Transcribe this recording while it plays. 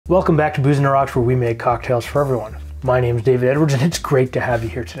Welcome back to Booze and Rocks, where we make cocktails for everyone. My name is David Edwards and it's great to have you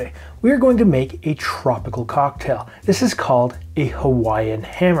here today. We are going to make a tropical cocktail. This is called a Hawaiian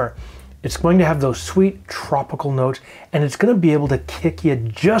Hammer. It's going to have those sweet tropical notes and it's going to be able to kick you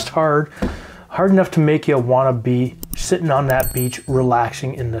just hard enough to make you want to be sitting on that beach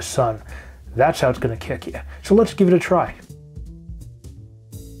relaxing in the sun. That's how it's going to kick you. So let's give it a try.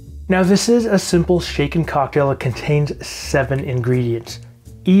 Now this is a simple shaken cocktail that contains 7 ingredients.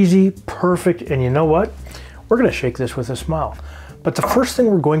 Easy, perfect, and you know what? We're gonna shake this with a smile. But the first thing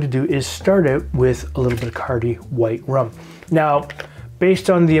we're going to do is start out with a little bit of Cardi White Rum. Now,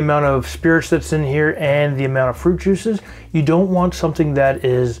 based on the amount of spirits that's in here and the amount of fruit juices, you don't want something that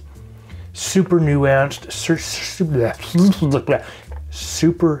is super nuanced,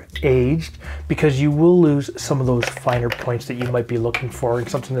 super aged, because you will lose some of those finer points that you might be looking for in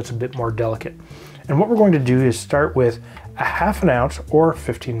something that's a bit more delicate. And what we're going to do is start with a ½ ounce or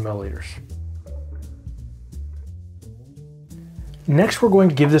 15 milliliters. Next, we're going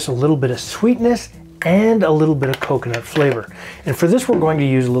to give this a little bit of sweetness and a little bit of coconut flavor. And for this, we're going to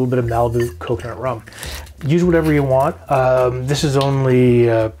use a little bit of Malibu coconut rum. Use whatever you want. This is only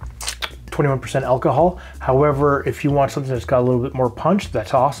 21% alcohol. However, if you want something that's got a little bit more punch,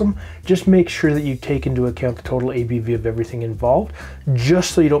 that's awesome. Just make sure that you take into account the total ABV of everything involved,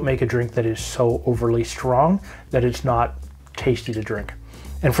 just so you don't make a drink that is so overly strong that it's not tasty to drink.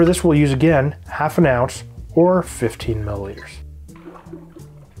 And for this, we'll use again ½ ounce or 15 milliliters.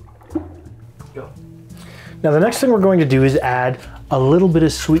 Go. Now the next thing we're going to do is add a little bit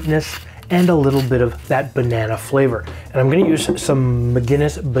of sweetness and a little bit of that banana flavor. And I'm gonna use some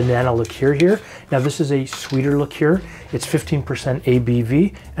McGinnis Banana Liqueur here. Now this is a sweeter liqueur. It's 15%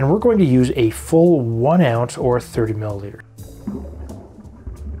 ABV, and we're going to use a full 1 ounce or 30 milliliters.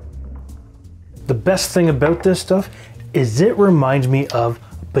 The best thing about this stuff is it reminds me of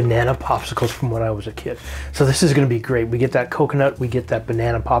banana popsicles from when I was a kid. So this is gonna be great. We get that coconut, we get that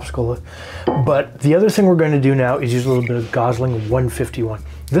banana popsicle. But the other thing we're going to do now is use a little bit of Gosling 151.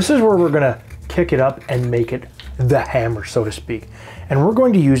 This is where we're gonna kick it up and make it the hammer, so to speak. And we're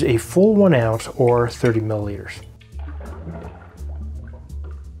going to use a full 1 ounce or 30 milliliters.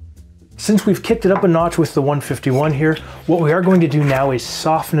 Since we've kicked it up a notch with the 151 here, what we are going to do now is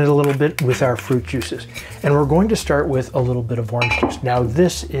soften it a little bit with our fruit juices. And we're going to start with a little bit of orange juice. Now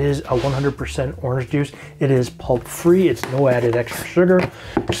this is a 100% orange juice. It is pulp free, it's no added extra sugar.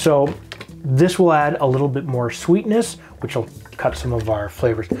 So this will add a little bit more sweetness, which will cut some of our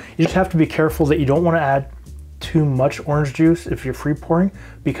flavors. You just have to be careful that you don't want to add too much orange juice if you're free pouring,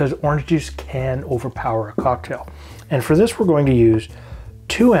 because orange juice can overpower a cocktail. And for this, we're going to use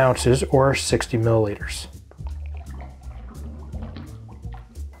 2 ounces or 60 milliliters.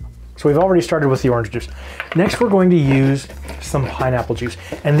 So we've already started with the orange juice. Next, we're going to use some pineapple juice.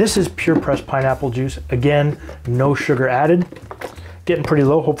 And this is pure pressed pineapple juice. Again, no sugar added. Getting pretty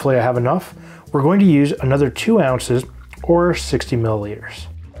low, hopefully I have enough. We're going to use another 2 ounces or 60 milliliters.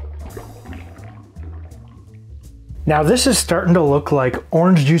 Now this is starting to look like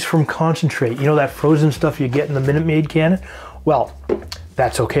orange juice from concentrate. You know that frozen stuff you get in the Minute Maid can? Well,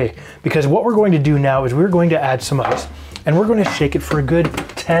 that's okay, because what we're going to do now is we're going to add some ice, and we're going to shake it for a good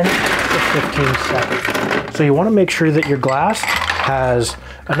 10 to 15 seconds. So you want to make sure that your glass has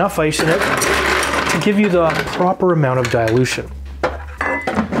enough ice in it to give you the proper amount of dilution.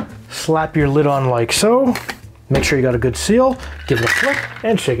 Slap your lid on like so. Make sure you got a good seal, give it a flick,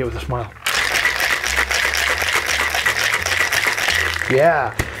 and shake it with a smile.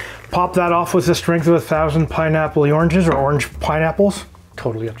 Yeah, pop that off with the strength of 1,000 pineapple oranges or orange pineapples,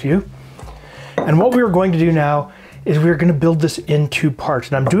 totally up to you. And what we are going to do now is we're going to build this in 2 parts.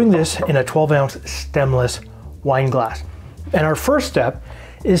 And I'm doing this in a 12-ounce stemless wine glass. And our first step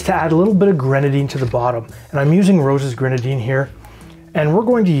is to add a little bit of Grenadine to the bottom. And I'm using Rose's Grenadine here. And we're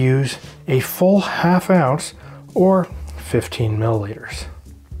going to use a full ½ ounce or 15 milliliters.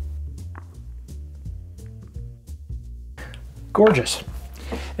 Gorgeous.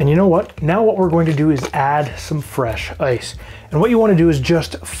 And you know what? Now what we're going to do is add some fresh ice. And what you want to do is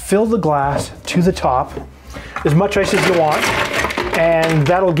just fill the glass to the top, as much ice as you want, and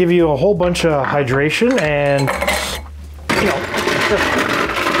that'll give you a whole bunch of hydration. And you know,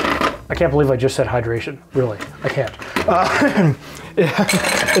 I can't believe I just said hydration. Really, I can't.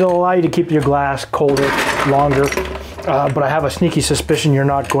 It'll allow you to keep your glass colder, longer, but I have a sneaky suspicion you're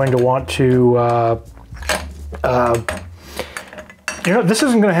not going to want to, you know, this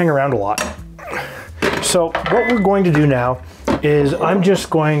isn't going to hang around a lot. So what we're going to do now is I'm just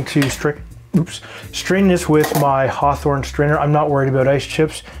going to strain this with my Hawthorne strainer. I'm not worried about ice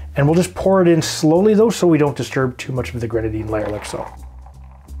chips, and we'll just pour it in slowly though, so we don't disturb too much of the grenadine layer like so.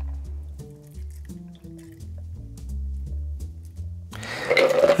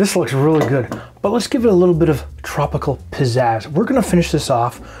 This looks really good, but let's give it a little bit of tropical pizzazz. We're gonna finish this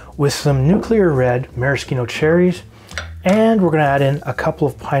off with some nuclear red maraschino cherries, and we're gonna add in a couple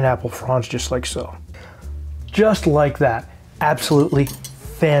of pineapple fronds just like so. Just like that. Absolutely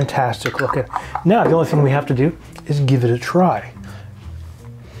fantastic looking. Now, the only thing we have to do is give it a try.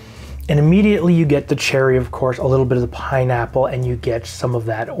 And immediately you get the cherry, of course, a little bit of the pineapple, and you get some of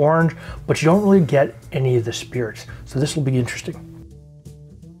that orange, but you don't really get any of the spirits. So this will be interesting.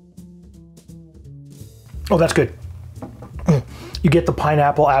 Oh, that's good. You get the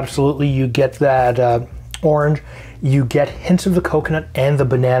pineapple, absolutely. You get that orange. You get hints of the coconut and the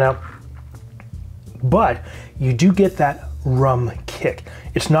banana, but you do get that rum kick.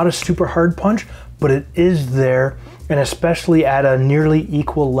 It's not a super hard punch, but it is there, and especially at a nearly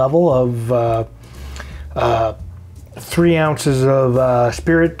equal level of 3 ounces of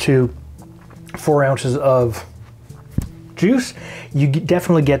spirit to 4 ounces of juice, you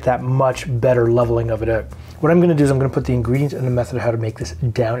definitely get that much better leveling of it out. What I'm gonna do is I'm gonna put the ingredients and the method of how to make this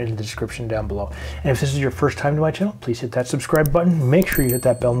down in the description down below. And if this is your first time to my channel, please hit that subscribe button. Make sure you hit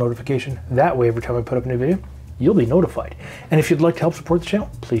that bell notification. That way, every time I put up a new video, you'll be notified. And if you'd like to help support the channel,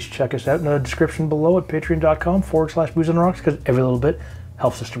 please check us out in the description below at patreon.com/booze on the rocks, because every little bit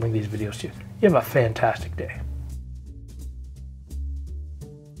helps us to bring these videos to you. You have a fantastic day.